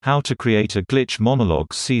How to Create a Glitch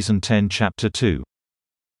Monologues Season 10 Chapter 2.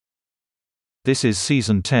 This is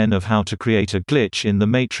Season 10 of How to Create a Glitch in the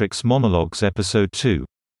Matrix Monologues Episode 2.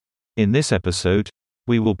 In this episode,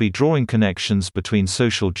 we will be drawing connections between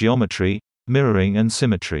social geometry, mirroring and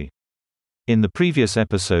symmetry. In the previous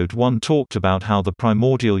episode 1 talked about how the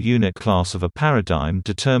primordial unit class of a paradigm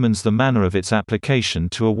determines the manner of its application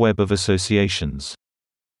to a web of associations.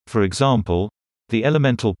 For example, the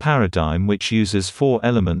elemental paradigm, which uses 4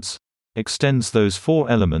 elements, extends those 4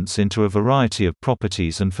 elements into a variety of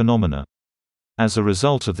properties and phenomena. As a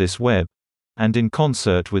result of this web, and in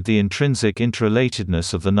concert with the intrinsic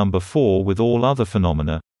interrelatedness of the number 4 with all other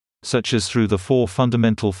phenomena, such as through the 4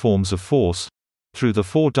 fundamental forms of force, through the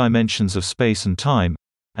 4 dimensions of space and time,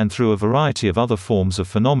 and through a variety of other forms of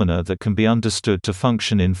phenomena that can be understood to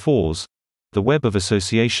function in fours, the web of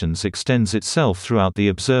associations extends itself throughout the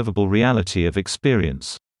observable reality of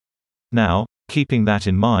experience. Now, keeping that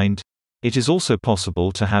in mind, it is also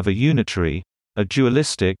possible to have a unitary, a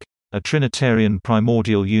dualistic, a trinitarian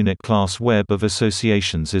primordial unit class web of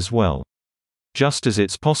associations as well. Just as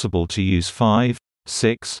it's possible to use 5,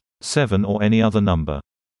 6, 7 or any other number.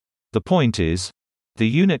 The point is, the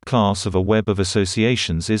unit class of a web of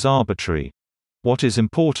associations is arbitrary. What is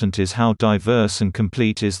important is how diverse and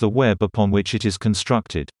complete is the web upon which it is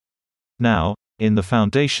constructed. Now, in the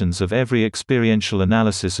foundations of every experiential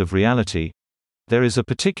analysis of reality, there is a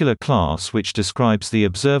particular class which describes the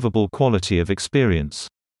observable quality of experience.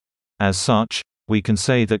 As such, we can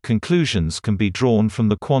say that conclusions can be drawn from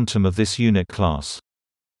the quantum of this unit class.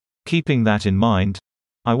 Keeping that in mind,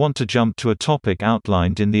 I want to jump to a topic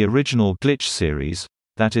outlined in the original Glitch series,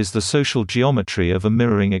 that is the social geometry of a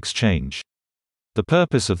mirroring exchange. The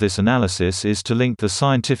purpose of this analysis is to link the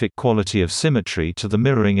scientific quality of symmetry to the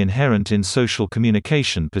mirroring inherent in social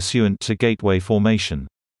communication pursuant to gateway formation.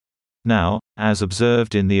 Now, as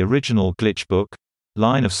observed in the original Glitch book,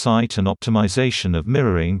 line of sight and optimization of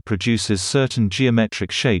mirroring produces certain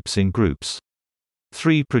geometric shapes in groups.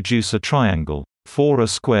 3 produce a triangle, 4 a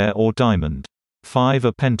square or diamond, 5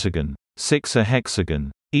 a pentagon, 6 a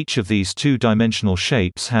hexagon. Each of these 2-dimensional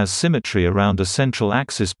shapes has symmetry around a central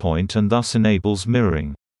axis point and thus enables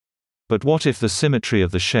mirroring. But what if the symmetry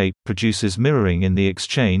of the shape produces mirroring in the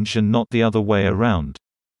exchange and not the other way around?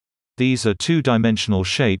 These are 2-dimensional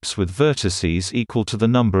shapes with vertices equal to the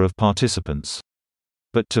number of participants.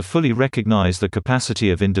 But to fully recognize the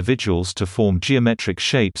capacity of individuals to form geometric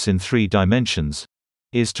shapes in 3 dimensions,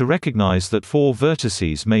 is to recognize that 4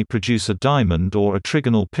 vertices may produce a diamond or a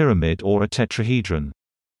trigonal pyramid or a tetrahedron.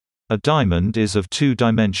 A diamond is of 2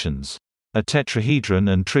 dimensions. A tetrahedron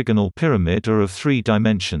and trigonal pyramid are of 3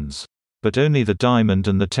 dimensions. But only the diamond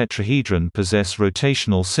and the tetrahedron possess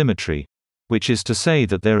rotational symmetry, which is to say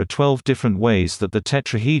that there are 12 different ways that the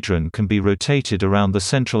tetrahedron can be rotated around the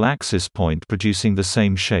central axis point producing the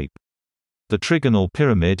same shape. The trigonal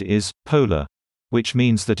pyramid is polar, which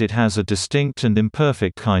means that it has a distinct and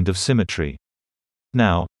imperfect kind of symmetry.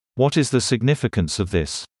 Now, what is the significance of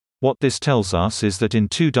this? What this tells us is that in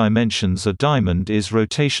 2 dimensions a diamond is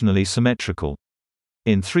rotationally symmetrical.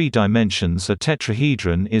 In 3 dimensions a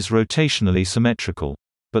tetrahedron is rotationally symmetrical.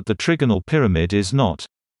 But the trigonal pyramid is not,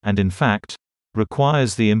 and in fact,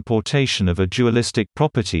 requires the importation of a dualistic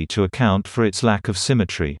property to account for its lack of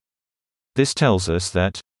symmetry. This tells us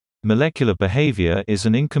that molecular behavior is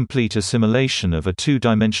an incomplete assimilation of a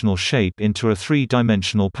 2-dimensional shape into a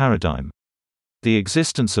 3-dimensional paradigm. The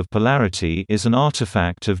existence of polarity is an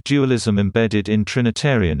artifact of dualism embedded in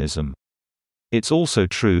Trinitarianism. It's also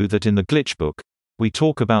true that in the Glitch book, we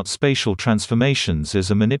talk about spatial transformations as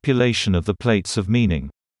a manipulation of the plates of meaning.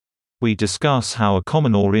 We discuss how a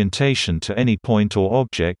common orientation to any point or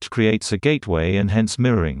object creates a gateway and hence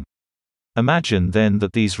mirroring. Imagine then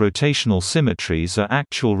that these rotational symmetries are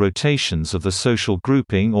actual rotations of the social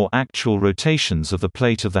grouping or actual rotations of the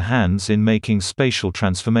plate of the hands in making spatial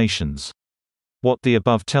transformations. What the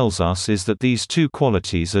above tells us is that these 2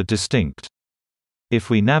 qualities are distinct. If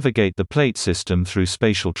we navigate the plate system through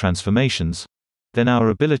spatial transformations, then our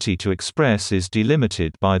ability to express is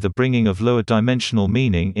delimited by the bringing of lower dimensional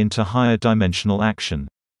meaning into higher dimensional action.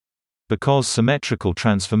 Because symmetrical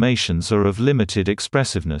transformations are of limited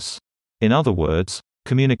expressiveness. In other words,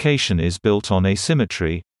 communication is built on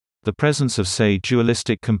asymmetry, the presence of say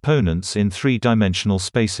dualistic components in 3-dimensional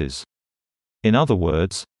spaces. In other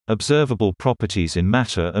words, observable properties in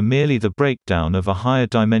matter are merely the breakdown of a higher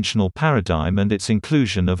dimensional paradigm and its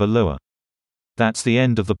inclusion of a lower. That's the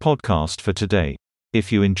end of the podcast for today.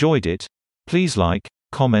 If you enjoyed it, please like,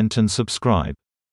 comment and subscribe.